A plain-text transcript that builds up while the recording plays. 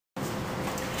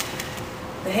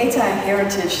The Hayti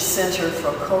Hertiage Center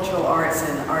for Cultural Arts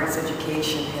and Arts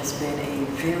Education has been a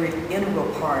very integral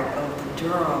part of the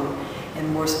Durham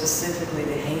and more specifically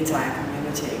the Hayti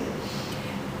community.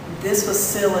 This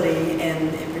facility,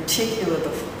 and in particular the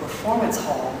Performance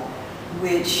Hall,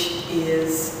 which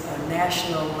is a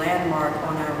national landmark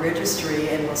on our registry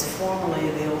and was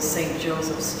formerly the old St.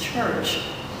 Joseph's Church,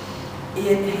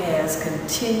 it has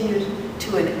continued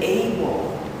to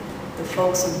enable the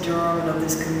folks of Durham and of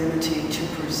this community to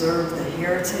preserve the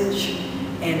heritage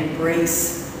and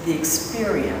embrace the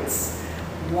experience,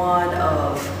 one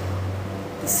of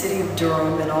the city of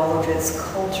Durham and all of its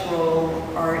cultural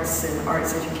arts and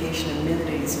arts education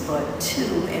amenities, but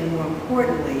two, and more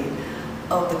importantly,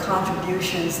 of the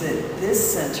contributions that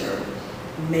this center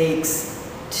makes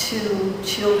to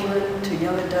children, to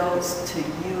young adults, to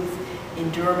youth in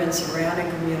Durham and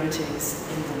surrounding communities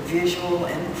in the visual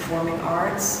and performing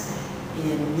arts,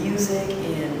 in music,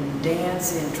 in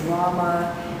dance, in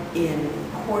drama, in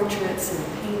portraits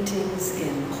and paintings,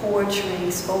 in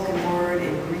poetry, spoken word,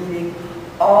 in reading,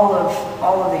 all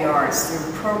of the arts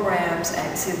through programs,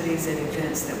 activities, and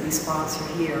events that we sponsor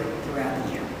here throughout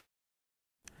the year.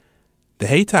 The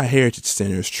Hayti Hertiage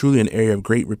Center is truly an area of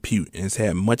great repute and has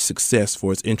had much success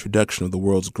for its introduction of the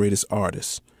world's greatest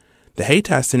artists. The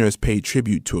Hayti Center has paid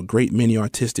tribute to a great many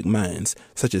artistic minds,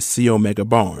 such as C.O'Mega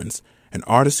Barnes, an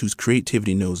artist whose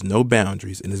creativity knows no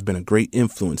boundaries and has been a great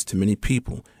influence to many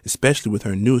people, especially with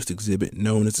her newest exhibit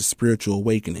known as The Spiritual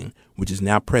Awakening, which is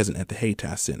now present at the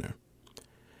Hayti Center.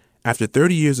 After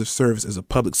 30 years of service as a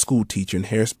public school teacher in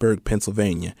Harrisburg,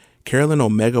 Pennsylvania, Carolyn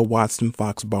Omega Watson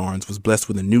Fox Barnes was blessed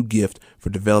with a new gift for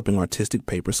developing artistic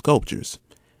paper sculptures.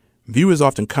 Viewers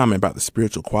often comment about the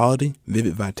spiritual quality,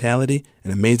 vivid vitality,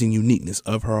 and amazing uniqueness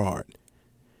of her art.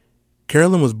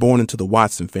 Carolyn was born into the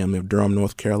Watson family of Durham,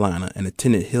 North Carolina, and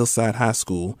attended Hillside High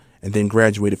School and then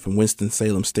graduated from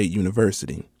Winston-Salem State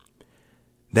University.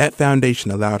 That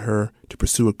foundation allowed her to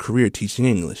pursue a career teaching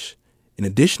English. In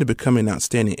addition to becoming an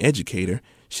outstanding educator,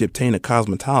 she obtained a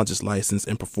cosmetologist license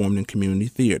and performed in community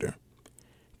theater.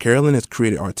 Carolyn has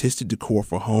created artistic decor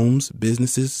for homes,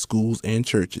 businesses, schools, and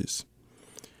churches.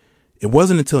 It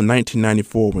wasn't until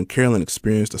 1994 when Carolyn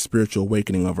experienced a spiritual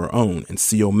awakening of her own and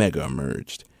C.O'Mega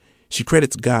emerged. She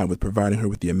credits God with providing her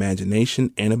with the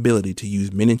imagination and ability to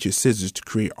use miniature scissors to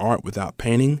create art without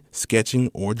painting,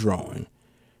 sketching, or drawing.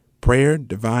 Prayer,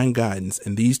 divine guidance,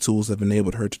 and these tools have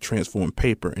enabled her to transform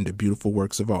paper into beautiful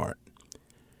works of art.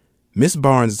 Miss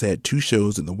Barnes has had 2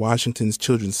 shows at the Washington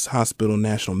Children's Hospital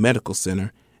National Medical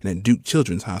Center and at Duke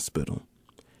Children's Hospital.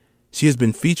 She has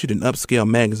been featured in Upscale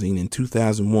Magazine in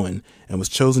 2001 and was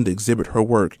chosen to exhibit her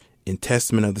work in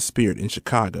Testament of the Spirit in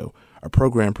Chicago, a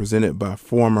program presented by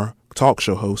former talk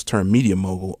show host turned media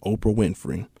mogul Oprah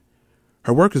Winfrey.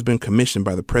 Her work has been commissioned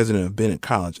by the president of Bennett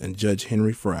College and Judge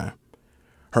Henry Frye.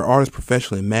 Her art is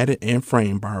professionally matted and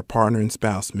framed by her partner and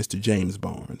spouse, Mr. James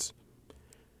Barnes.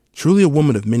 Truly a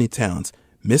woman of many talents,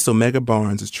 Miss Omega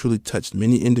Barnes has truly touched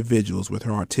many individuals with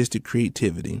her artistic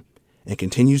creativity and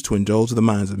continues to indulge the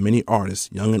minds of many artists,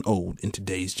 young and old, in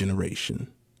today's generation.